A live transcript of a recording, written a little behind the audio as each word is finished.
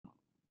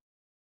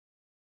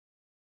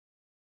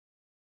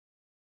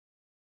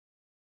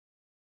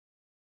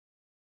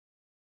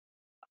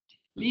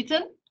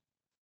Leeton?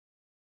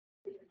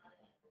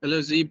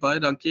 Hello Z, baie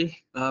dankie.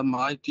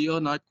 Hi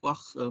Deon, hi Kwag.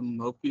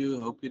 Hope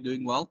you're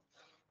doing well.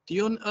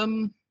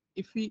 Deon,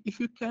 if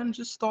you can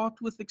just start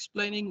with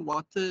explaining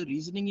what the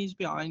reasoning is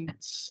behind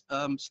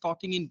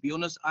starting in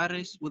Buenos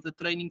Aires with the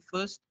training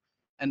first,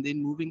 and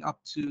then moving up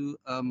to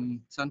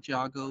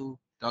Santiago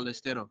del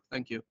Estero.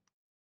 Thank you.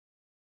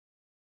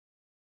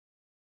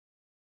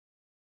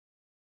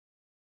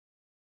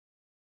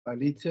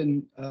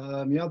 Leeton,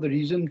 yeah, the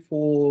reason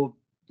for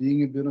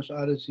being in Buenos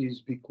Aires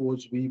is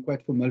because we're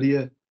quite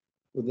familiar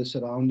with the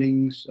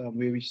surroundings,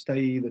 where we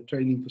stay, the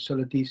training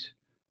facilities.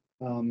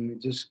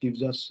 It just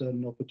gives us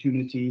an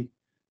opportunity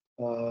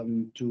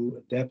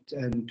to adapt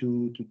and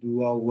to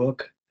do our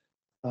work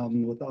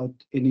without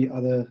any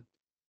other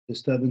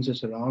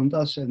disturbances around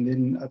us. And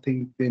then I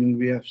think then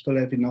we still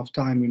have enough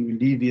time when we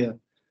leave here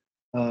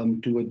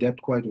to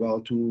adapt quite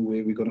well to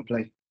where we're going to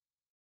play.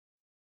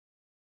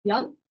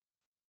 Jan?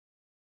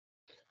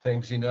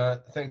 Thanks,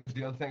 Ina. Thanks,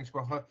 Deon. Thanks,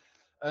 Kwagga.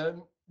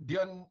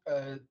 Deon,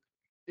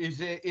 is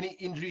there any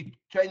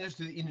changes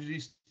to the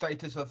injury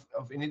status of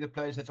any of the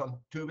players that's on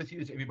tour with you?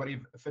 Is everybody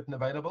fit and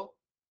available?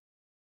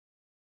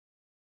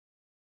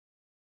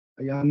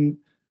 Jan,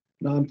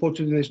 now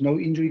unfortunately there's no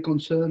injury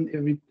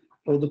concern.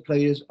 All the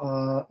players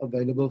are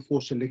available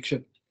for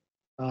selection.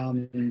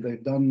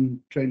 They've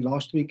trained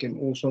last week, and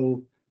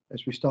also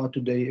as we start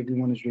today,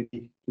 everyone is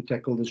ready to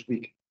tackle this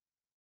week.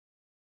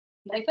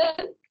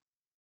 Nathan?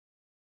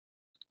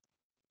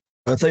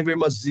 Thank you very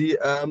much, Z.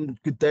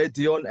 Good day,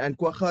 Deon and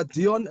Kwagga.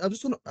 Deon,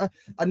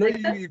 I know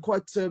you're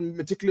quite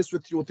meticulous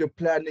with your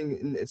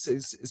planning,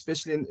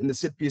 especially in the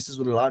set pieces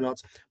with the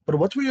lineouts. But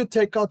what were your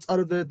takeouts out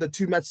of the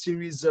 2-match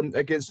series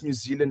against New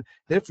Zealand?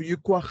 Then for you,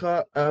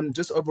 Kwagga,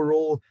 just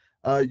overall,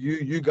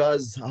 you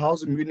guys,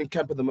 how's the mood in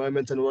camp at the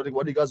moment, and what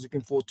are you guys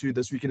looking forward to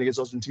this weekend against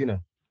Argentina?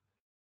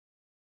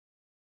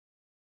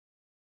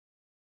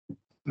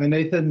 Hi,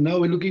 Nathan.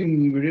 No, we're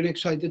really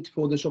excited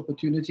for this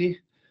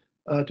opportunity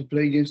to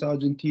play against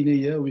Argentina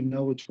here. We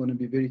know it's going to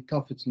be very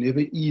tough. It's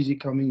never easy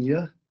coming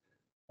here.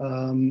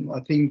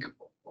 I think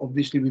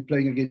obviously we're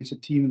playing against a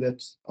team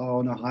that's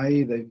on a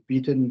high. They've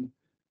beaten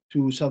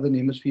 2 Southern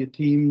Hemisphere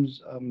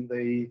teams.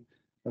 They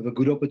have a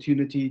good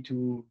opportunity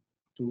to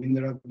win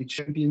the rugby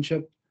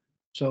championship.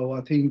 So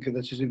I think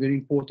this is a very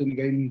important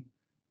game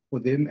for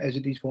them as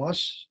it is for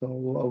us. So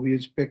we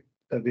expect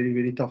a very,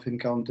 very tough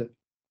encounter.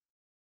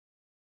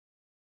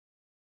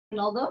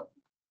 Ronaldo?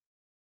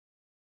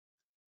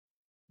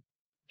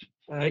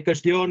 Hi,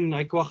 Coach Deon.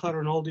 Hi, Kwagga.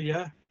 Ronaldo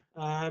here.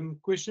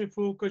 Question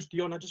for Coach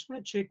Deon. I just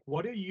want to check,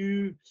 what are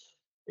you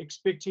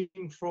expecting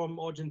from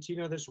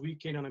Argentina this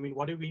weekend? And I mean,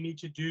 what do we need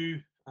to do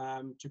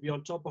to be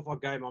on top of our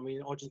game? I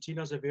mean,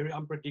 Argentina is a very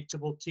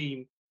unpredictable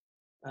team.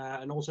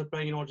 And also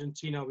playing in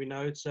Argentina, we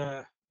know it's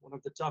one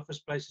of the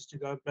toughest places to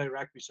go and play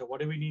rugby. So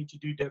what do we need to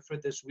do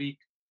different this week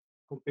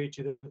compared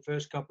to the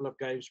first couple of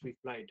games we've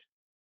played?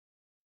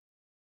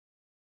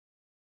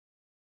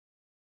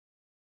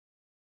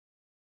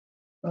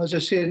 As I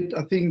said,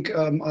 I think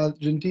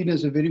Argentina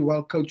is a very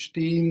well-coached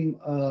team.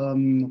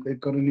 They've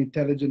got an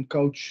intelligent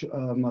coach.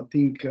 I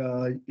think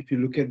if you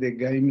look at their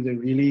game, they're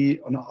really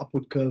on an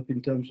upward curve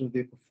in terms of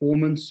their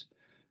performance.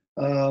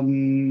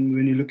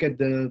 When you look at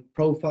the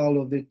profile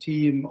of their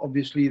team,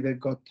 obviously they've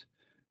got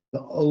the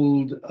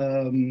old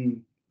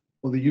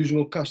or the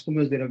usual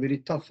customers that are very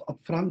tough up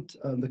front.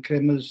 The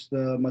Kremers,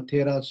 the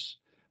Materas,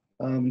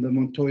 the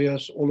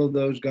Montoyas, all of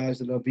those guys,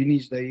 the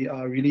Lavinis, they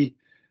are really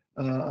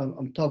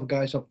tough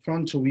guys up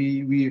front. So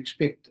we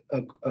expect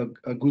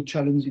a good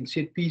challenge in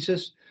set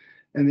pieces.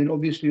 And then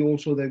obviously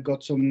also they've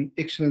got some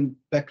excellent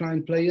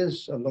backline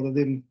players, a lot of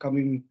them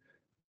coming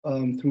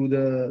through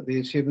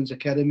the Sevens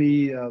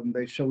Academy.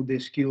 They showed their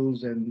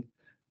skills and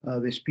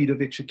their speed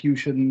of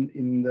execution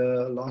in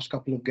the last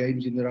couple of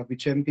games in the Rugby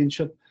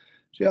Championship.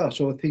 So yeah,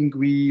 so I think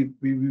we're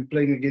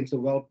playing against a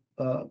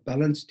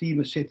well-balanced team,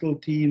 a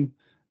settled team,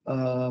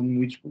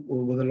 which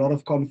with a lot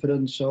of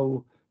confidence.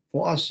 So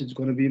for us, it's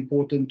going to be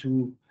important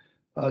to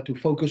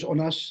focus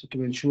on us,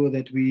 to ensure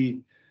that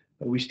we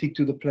stick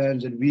to the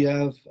plans that we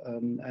have,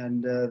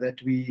 and that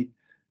we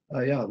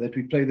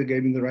play the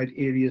game in the right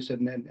areas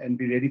and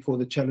be ready for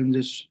the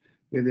challenges,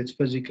 whether it's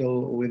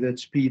physical or whether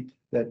it's speed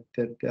that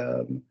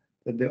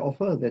they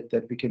offer,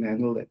 that we can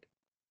handle that.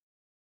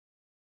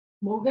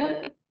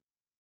 Morgan?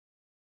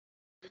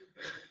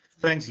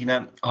 Thanks,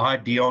 Ina. Hi,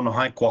 Deon.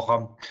 Hi,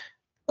 Kwagga.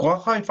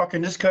 Kwagga, if I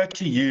can just go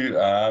to you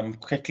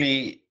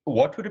quickly,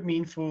 what would it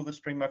mean for the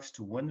Springboks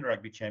to win the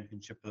Rugby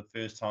Championship for the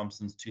first time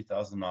since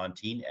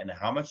 2019, and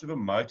how much of a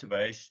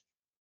motivation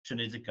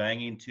is it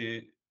going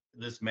into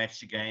this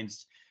match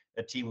against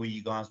a team where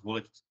you guys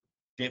will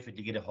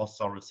definitely get a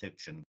hostile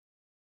reception?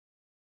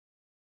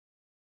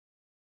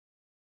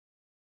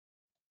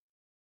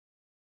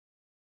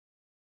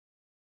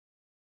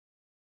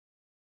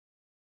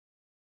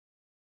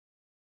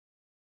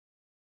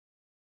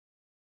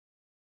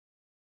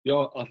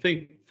 Yeah, I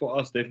think for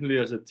us, definitely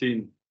as a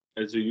team,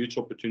 it's a huge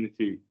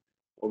opportunity,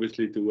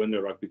 obviously, to win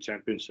the Rugby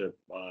Championship.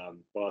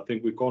 But I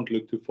think we can't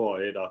look too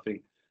far ahead. I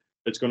think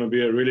it's going to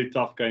be a really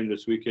tough game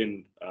this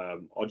weekend.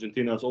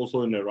 Argentina is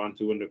also in the run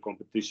to win the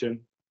competition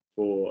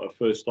for a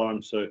first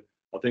time, so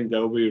I think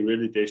they'll be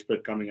really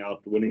desperate coming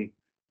out,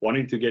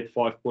 wanting to get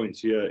 5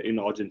 points here in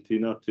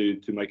Argentina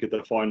to make it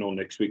the final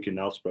next week in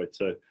Nelspruit.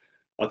 So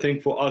I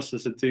think for us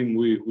as a team,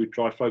 we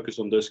try focus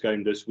on this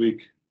game this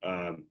week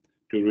to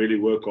really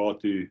work hard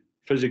to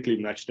physically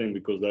match them,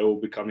 because they will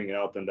be coming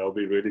out and they'll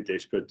be really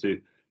desperate to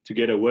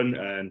get a win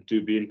and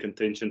to be in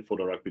contention for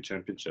the rugby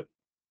championship.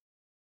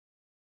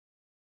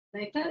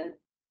 Nathan?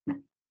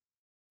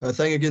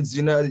 Thank you again,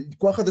 Zina.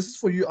 Kwagga, this is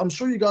for you. I'm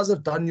sure you guys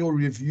have done your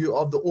review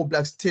of the All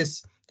Blacks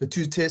tests, the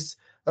 2 tests.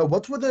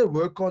 What were the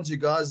work-ons you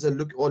guys are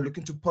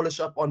looking to polish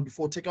up on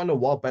before taking on a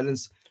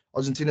well-balanced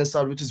Argentina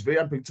side, which is very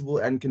unpredictable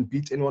and can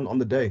beat anyone on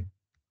the day?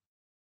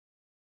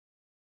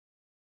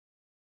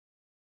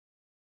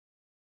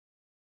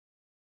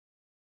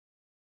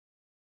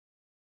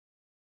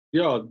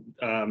 Yeah,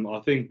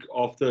 I think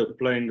after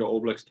playing the All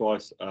Blacks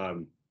twice,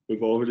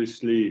 we've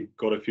obviously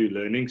got a few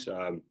learnings.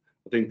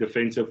 I think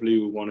defensively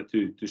we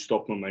wanted to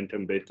stop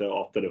momentum better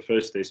after the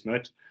first test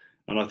match.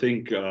 And I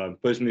think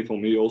personally for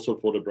me also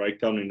for the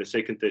breakdown in the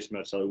second test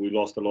match, so we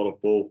lost a lot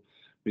of ball.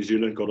 New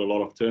Zealand got a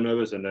lot of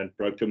turnovers and then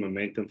broke the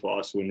momentum for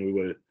us when we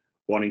were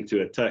wanting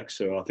to attack.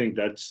 So I think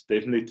that's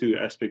definitely 2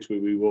 aspects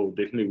where we will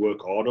definitely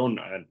work hard on.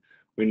 And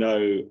we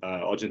know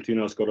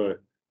Argentina's got a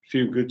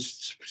few good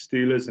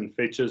stealers and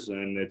fetchers,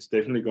 and it's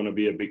definitely going to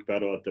be a big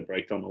battle at the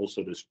breakdown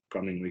also this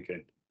coming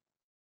weekend.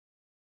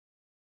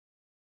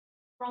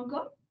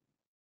 Franco?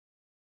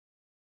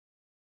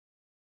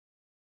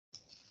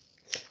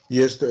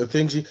 Yes,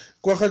 thanks.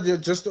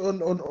 Kwagga, just on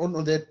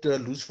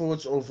that loose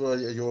forwards of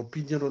your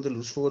opinion on the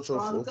loose forwards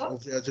of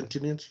the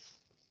Argentinians.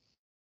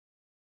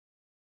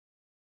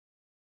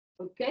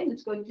 Okay,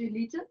 let's go to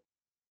Lita.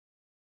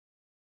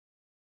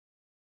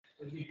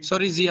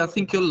 Sorry, Z, I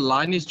think your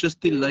line is just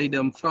delayed.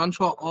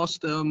 Francois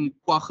asked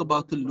Kwagga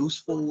about the loose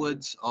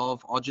forwards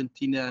of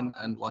Argentina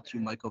and what you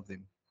make of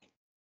them.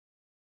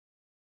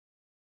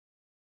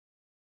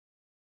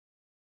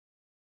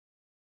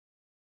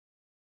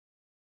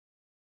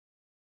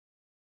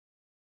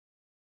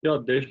 Yeah,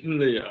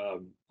 definitely.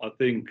 I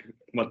think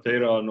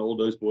Matera and all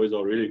those boys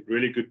are really,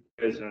 really good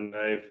players, and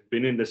they've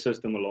been in the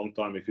system a long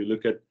time. If you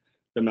look at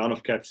the amount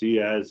of caps he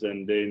has,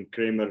 and then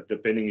Kramer,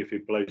 depending if he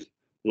plays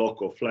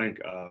lock or flank,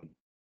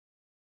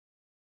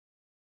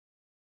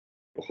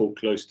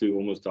 close to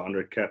almost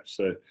 100 caps.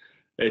 So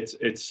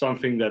it's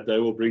something that they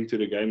will bring to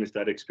the game, is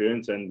that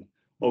experience. And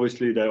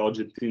obviously, the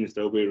Argentinians,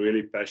 they'll be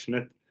really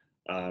passionate.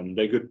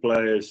 They're good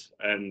players,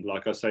 and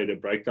like I say, the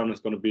breakdown is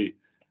going to be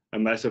a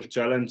massive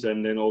challenge,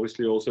 and then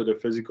obviously also the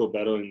physical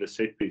battle in the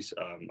set piece.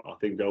 I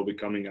think they'll be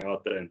coming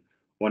out and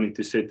wanting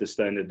to set the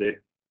standard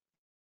there.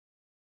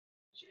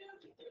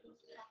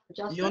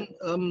 Deon,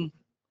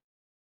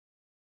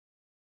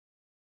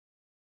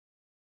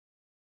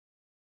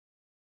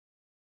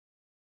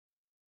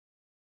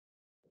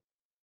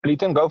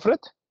 Ethan, go for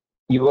it.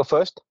 You go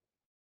first.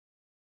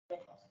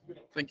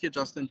 Thank you,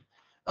 Justin.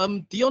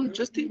 Deon,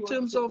 just in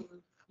terms of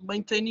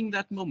maintaining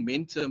that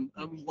momentum,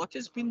 what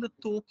has been the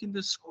talk in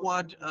the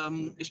squad,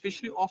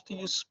 especially after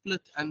you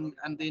split and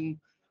then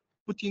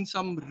put in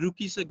some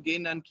rookies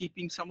again and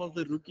keeping some of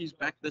the rookies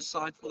back this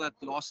side for that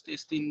last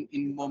test in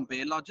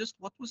Mbombela? Just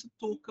what was the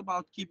talk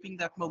about keeping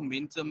that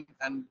momentum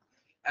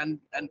and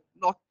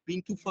not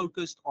being too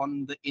focused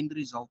on the end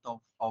result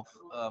of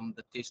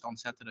the test on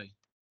Saturday?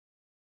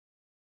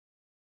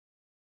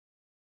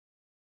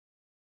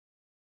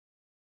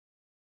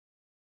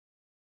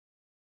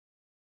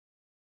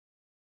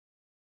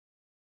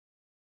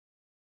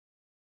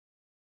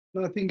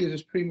 No, I think as a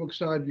Springbok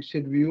side, we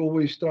said we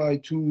always try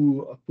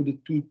to put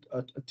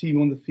a team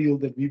on the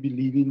field that we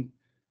believe in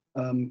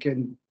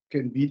can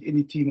beat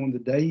any team on the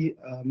day.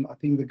 I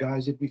think the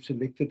guys that we've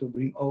selected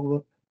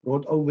or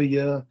brought over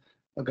here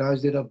are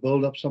guys that have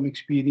built up some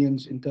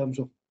experience in terms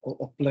of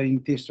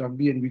playing test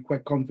rugby, and we're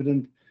quite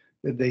confident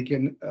that they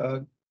can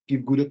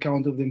give good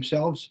account of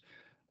themselves.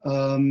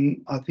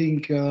 I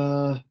think,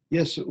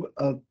 yes,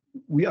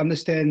 we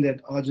understand that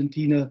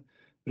Argentina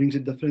brings a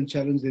different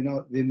challenge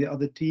than the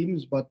other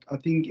teams, but I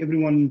think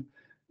everyone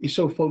is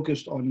so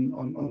focused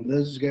on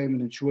this game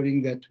and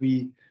ensuring that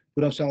we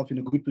put ourselves in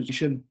a good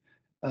position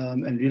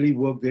and really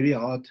work very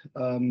hard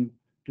to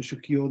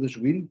secure this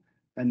win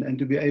and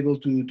to be able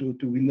to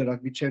win the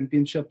rugby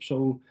championship.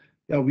 So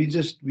yeah, we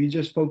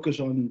just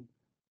focus on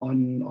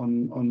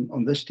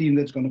this team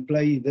that's going to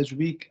play this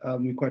week.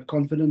 We're quite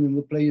confident in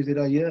the players that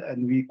are here,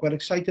 and we're quite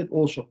excited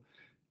also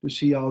to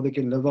see how they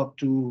can live up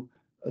to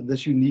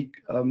this unique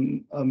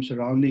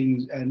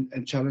surroundings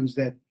and challenge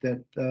that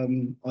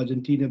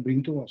Argentina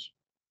bring to us.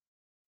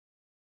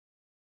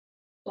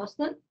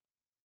 Justin?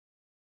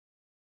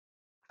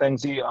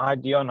 Thanks, hi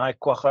Deon, hi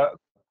Kwagga.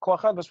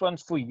 Kwagga, this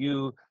one's for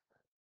you.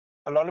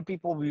 A lot of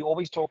people, we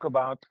always talk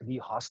about the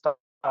hostile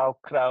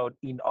crowd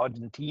in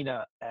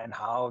Argentina and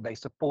how they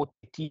support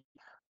the team.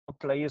 From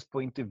a player's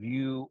point of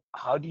view,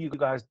 how do you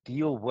guys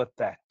deal with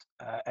that?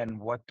 And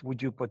what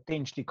would you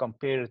potentially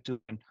compare it to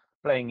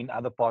playing in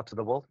other parts of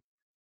the world?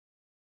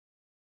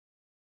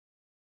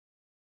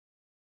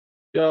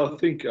 Yeah, I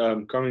think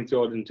coming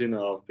to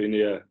Argentina, I've been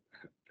here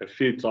a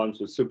few times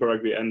with Super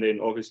Rugby and then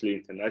obviously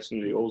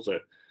internationally also.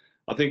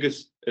 I think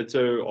it's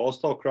a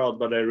all-star crowd,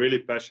 but they're really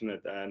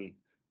passionate, and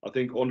I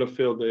think on the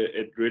field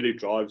it really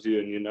drives you,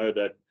 and you know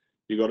that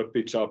you got to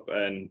pitch up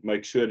and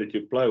make sure that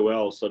you play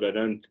well so they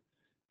don't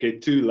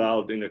get too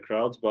loud in the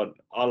crowds. But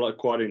I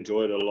quite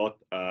enjoy it a lot.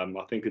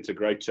 I think it's a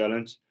great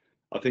challenge.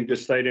 I think the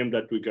stadium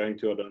that we're going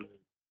to, I don't know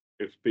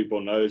if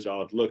people knows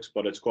how it looks,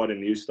 but it's quite a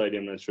new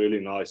stadium and it's really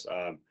nice.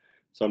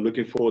 So I'm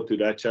looking forward to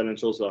that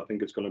challenge also. I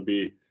think it's going to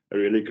be a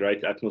really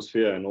great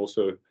atmosphere, and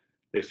also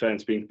their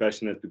fans being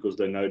passionate because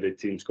they know their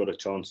team's got a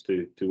chance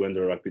to win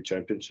the rugby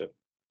championship.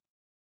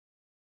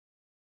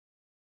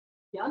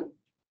 Jan?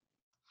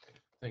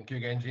 Thank you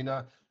again,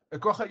 Gina.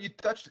 Kwagga, you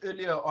touched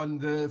earlier on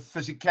the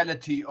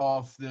physicality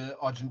of the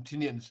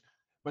Argentinians,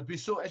 but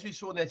as we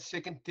saw that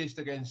second test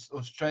against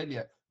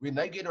Australia, when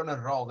they get on a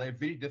roll, they're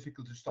very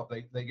difficult to stop.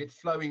 They get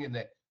flowing in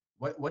there.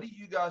 What do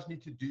you guys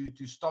need to do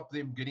to stop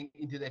them getting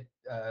into that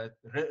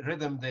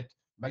rhythm that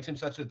makes them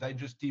such a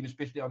dangerous team,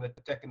 especially on the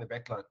attack in the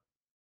back line?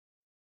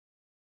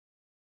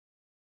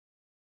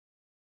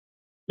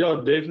 Yeah,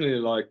 definitely.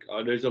 Like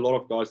there's a lot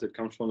of guys that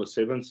comes from the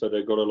sevens, so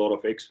they got a lot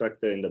of X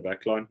factor in the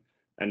back line,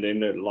 and then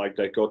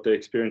they got the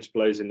experienced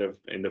players in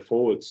the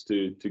forwards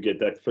to get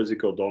that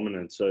physical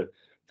dominance. So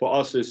for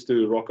us is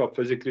to rock up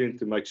physically and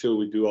to make sure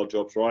we do our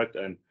jobs right,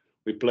 and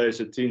we play as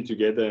a team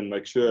together and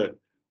make sure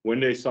when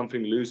there's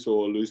something loose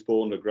or a loose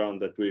ball on the ground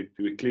that we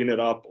clean it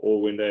up,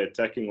 or when they're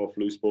attacking off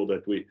loose ball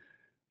that we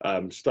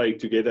stay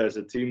together as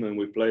a team and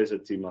we play as a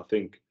team. I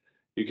think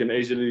you can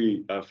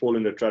easily fall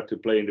in the trap to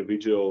play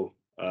individual,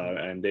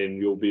 and then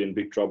you'll be in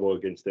big trouble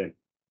against them.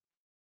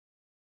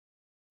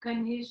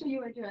 Can you show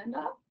you at your hand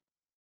up?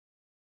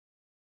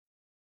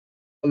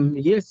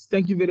 Yes,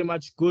 thank you very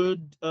much.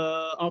 Good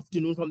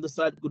afternoon from the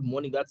side. Good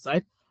morning that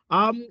side.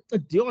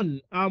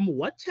 Deon,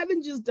 what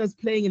challenges does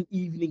playing an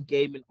evening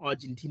game in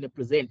Argentina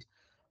present?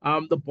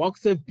 The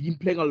Boks have been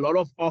playing a lot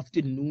of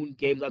afternoon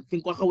games. I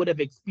think Kwagga would have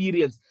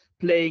experienced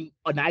playing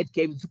a night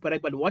game in Super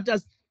Rugby, but what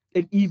does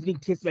an evening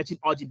test match in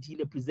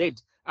Argentina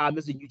present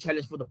as a new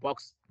challenge for the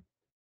Boks?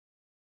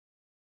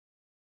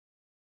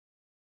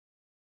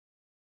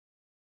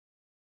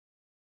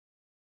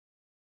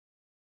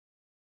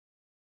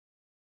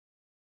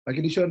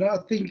 Okay, so now I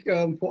think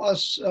for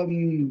us,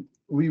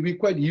 we're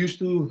quite used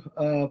to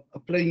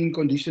playing in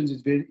conditions.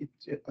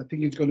 I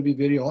think it's going to be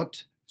very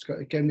hot.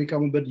 It can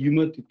become a bit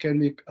humid. It can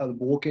be the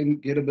ball can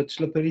get a bit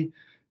slippery.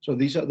 So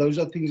those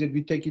are things that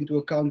we take into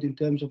account in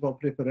terms of our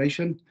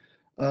preparation.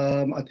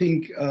 I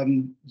think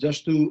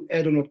just to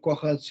add on what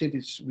Kwagga said,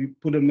 we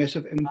put a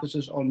massive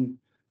emphasis on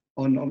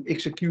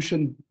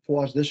execution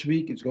for us this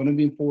week. It's going to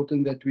be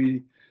important that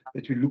we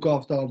look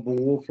after our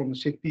ball from a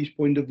set piece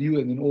point of view,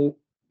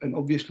 and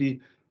obviously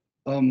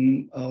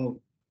when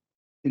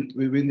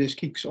there's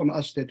kicks on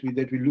us, that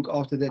we look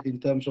after that in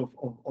terms of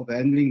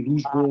handling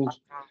loose balls.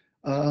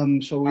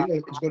 So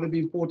it's going to be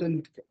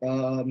important.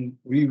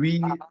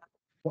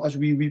 For us,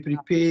 we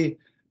prepare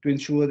to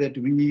ensure that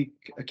we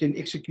can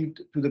execute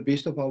to the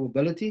best of our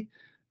ability,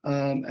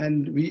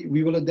 and we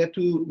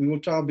will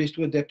try our best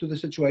to adapt to the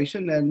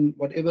situation, and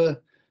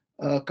whatever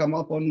come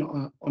up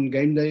on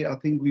game day, I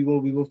think we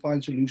will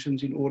find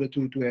solutions in order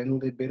to handle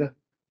that better.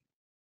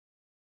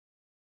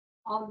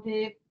 Are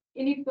there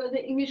any further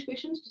English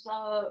questions?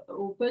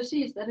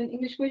 Percy, is that an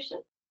English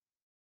question?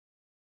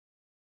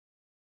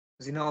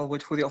 Zina, I'll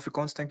wait for the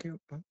Afrikaans, thank you.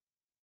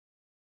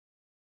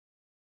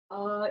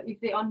 If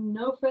there are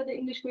no further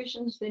English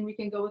questions, then we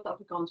can go with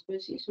Afrikaans.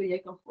 Percy, so jy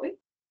kan gooi.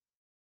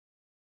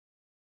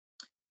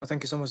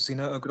 Thank you so much,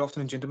 Zina. Good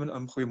afternoon, gentlemen.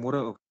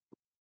 Goeiemôre.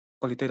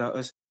 Kwaliteit daar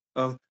is.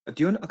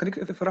 Deon, kan ek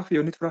 'n vraag vir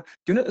jou net vra?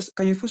 Deon,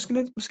 kan jy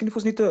miskien vir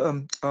ons net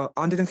 'n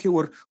aanduiding gee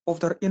oor of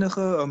daar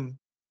enige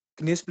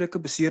kneesbreuke,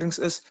 beserings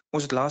is?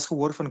 Ons het laas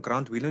gehoor van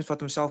Grant Williams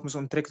wat homself moes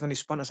onttrek van die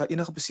span. Is daar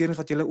enige beserings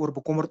wat julle oor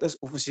bekommerd is,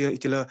 of het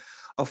julle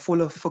 'n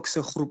volle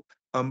fikse groep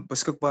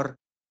beskikbaar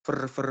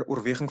vir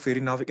oorweging vir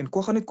hierdie naweek? En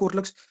Kwagga net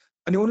kortliks,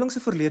 in die onlangse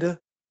verlede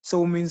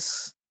sou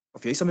mens,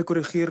 of jy sal my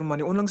korrigeer, maar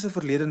in die onlangse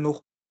verlede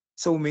nog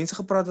sou mense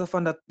gepraat het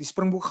van dat die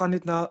Springbok gaan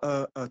net na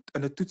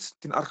 'n toets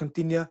teen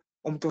Argentinië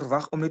om te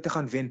verwag om net te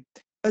gaan wen.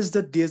 Is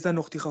dit deesdae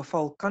nog die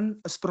geval? Kan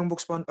 'n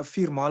Springbokspan, 'n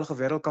 4-malige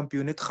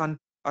wêreldkampioen, net gaan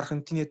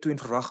Argentinië toe en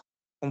verwag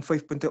om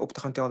 5 punte op te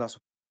gaan tel daarso?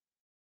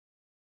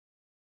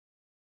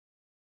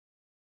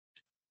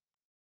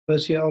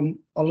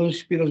 Alle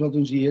spelers wat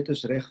ons hier het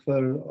is reg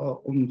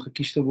om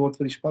gekies te word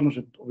vir die span. Ons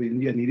het in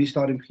hierdie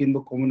stadium geen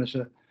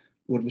bekommernisse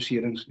oor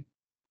beserings nie.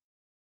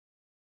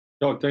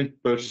 Ja, ek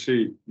dink per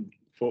se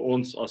vir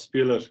ons as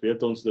spelers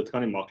weet ons dit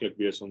gaan nie maklik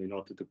wees om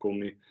hiernatoe te kom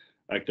nie.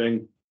 Ek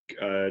dink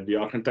die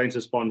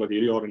Argentynse span wat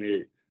hierdie jaar in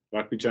die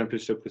Rugby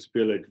Championship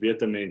gespeel het,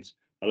 weet 'n mens,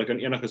 hulle kan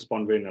enige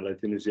span wen. Hulle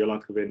het in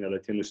Nieu-Seeland gewen, hulle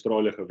het in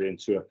Australië gewen.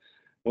 So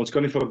ons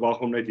kan nie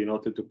verwag om net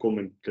hiernatoe te kom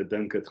en te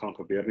dink dit gaan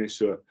gebeur nie.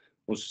 So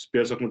ons is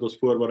besig met ons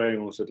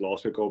voorbereiding. Ons het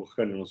laasweek al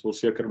begin en ons wil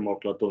seker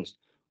maak dat ons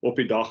op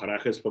die dag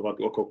reg is vir wat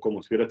ook al kom.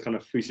 Ons weet dit gaan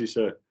 'n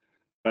fisiese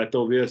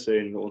battle wees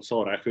en ons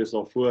sal reg wees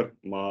daarvoor,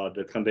 maar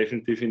dit gaan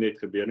definitief nie net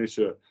gebeur nie.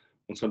 So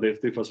ons gaan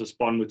definitief as 'n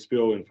span moet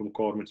speel en vir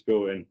mekaar moet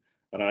speel en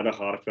regtig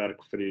hard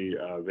werk vir die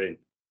wen.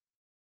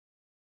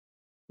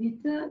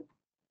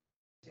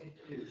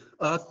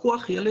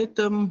 Kwag, julle het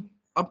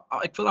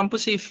ek wil amper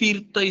sê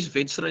 4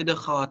 tuiswedstryde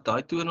gehad.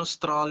 Daai toe in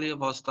Australië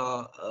was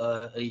daar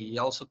 'n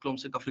helse klomp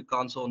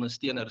Suid-Afrikaanse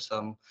ondersteuners.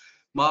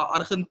 Maar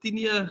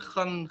Argentinië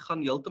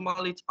gaan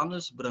heeltemal iets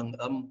anders bring.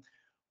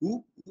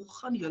 Hoe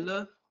gaan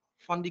julle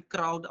van die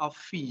crowd af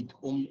feed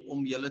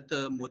om julle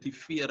te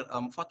motiveer?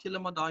 Vat julle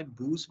maar daai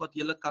boost wat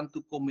julle kan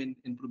toe kom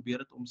en probeer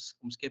dit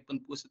omskep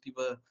in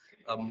positiewe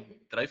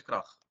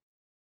dryfkrag.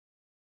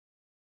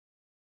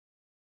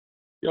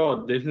 Ja,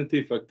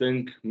 definitief. Ek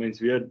dink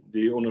mense weet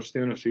die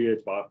ondersteuners hier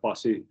het baie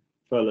passie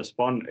vir hulle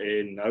span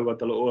en nou wat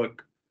hulle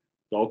ook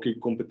dalk die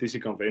kompetisie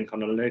kan wen,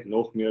 gaan hulle net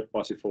nog meer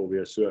passievol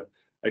wees. So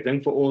ek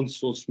dink vir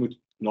ons moet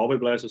naby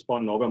bly as 'n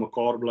span, naby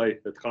mekaar bly.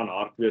 Dit gaan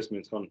hard wees.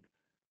 Mense gaan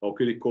dalk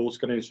hierdie calls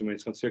kry, so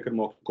mense gaan seker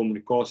maak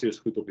kommunikasie is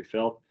goed op die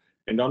veld.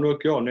 En dan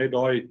ook ja, net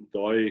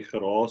daai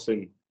geraas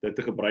en dit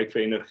te gebruik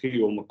vir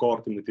energie om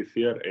mekaar te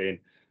motiveer en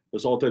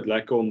dis altyd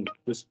lekker om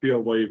te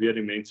speel waar jy weet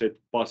die mense het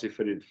passie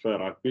vir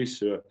rugby.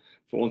 So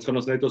vir ons gaan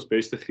ons net ons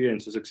beste gee en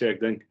soos ek sê, ek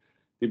dink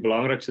die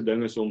belangrikste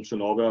ding is om so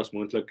naby as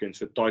moontlik en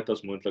so tight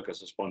as moontlik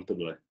as 'n span te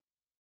bly.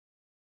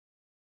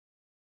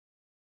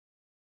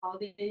 Are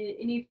there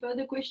any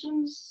further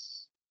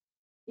questions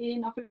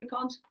in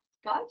Afrikaans,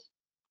 guys?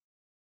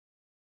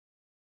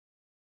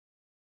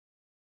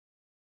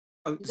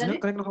 Zina,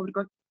 kan ek nog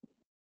Afrikaans?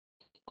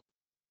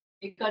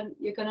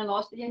 Jy kan 'n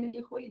laaste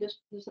een gooi,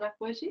 dis reg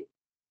poesie.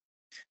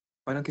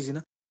 Baie dankie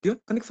Zina. Deon,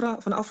 kan ek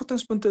vra van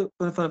afrotingspunte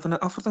van 'n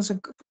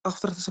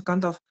afrotingse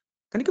kant af,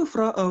 kan ek jou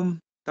vra,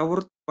 daar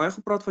word baie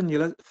gepraat van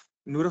julle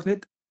nodig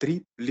net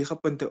 3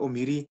 ligapunte om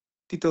hierdie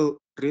titel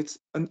reeds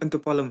in te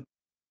palm.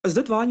 Is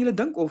dit waaraan julle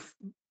dink of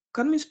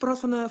kan mens praat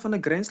van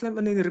 'n Grand Slam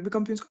in die rugby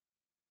kampioenskap?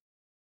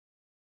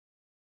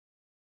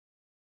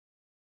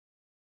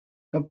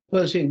 Ja,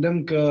 ek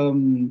dink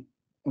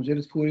ons het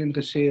dit voorheen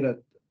gesê dat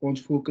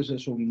ons fokus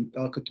is om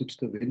elke toets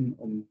te wen,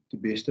 om die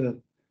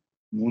beste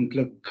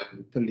moontlik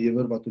te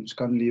lewer wat ons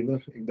kan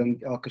lewer. Ek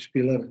dink elke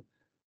speler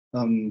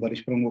wat die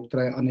Springbok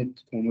try aan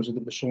het, vir hom is dit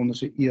 'n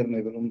besonderse eer en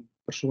hy wil hom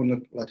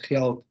persoonlik laat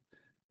geld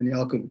in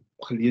elke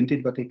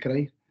geleentheid wat hy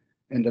kry.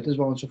 En dit is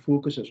waar ons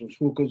fokus is. Ons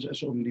fokus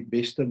is om die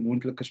beste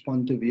moontlike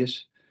span te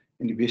wees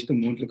en die beste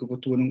moontlike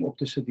vertoning op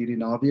te sit hierdie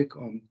naweek.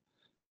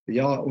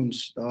 Ja,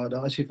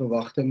 daar is die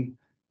verwagting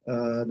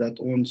dat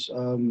ons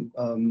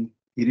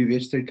hierdie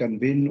wedstryd kan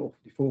wen of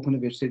die volgende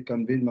wedstryd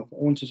kan wen, maar vir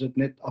ons is dit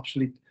net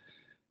absoluut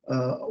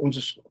ons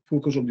is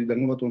fokus op die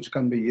dinge wat ons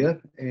kan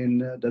beheer en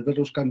dit wat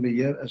ons kan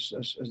beheer is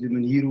die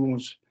manier hoe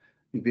ons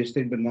die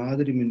wedstryd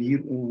benader, die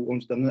manier hoe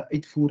ons dinge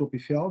uitvoer op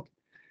die veld.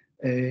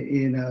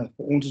 En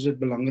vir ons is dit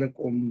belangrik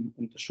om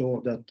te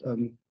sorg dat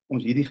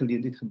ons hierdie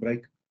geleentheid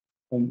gebruik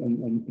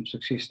om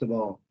sukses te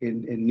behaal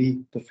en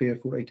nie te ver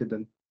vooruit te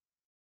dink.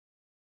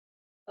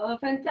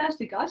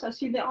 Fantastic, guys. I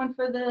see there aren't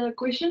further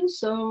questions,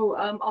 so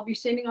I'll be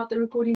sending out the recording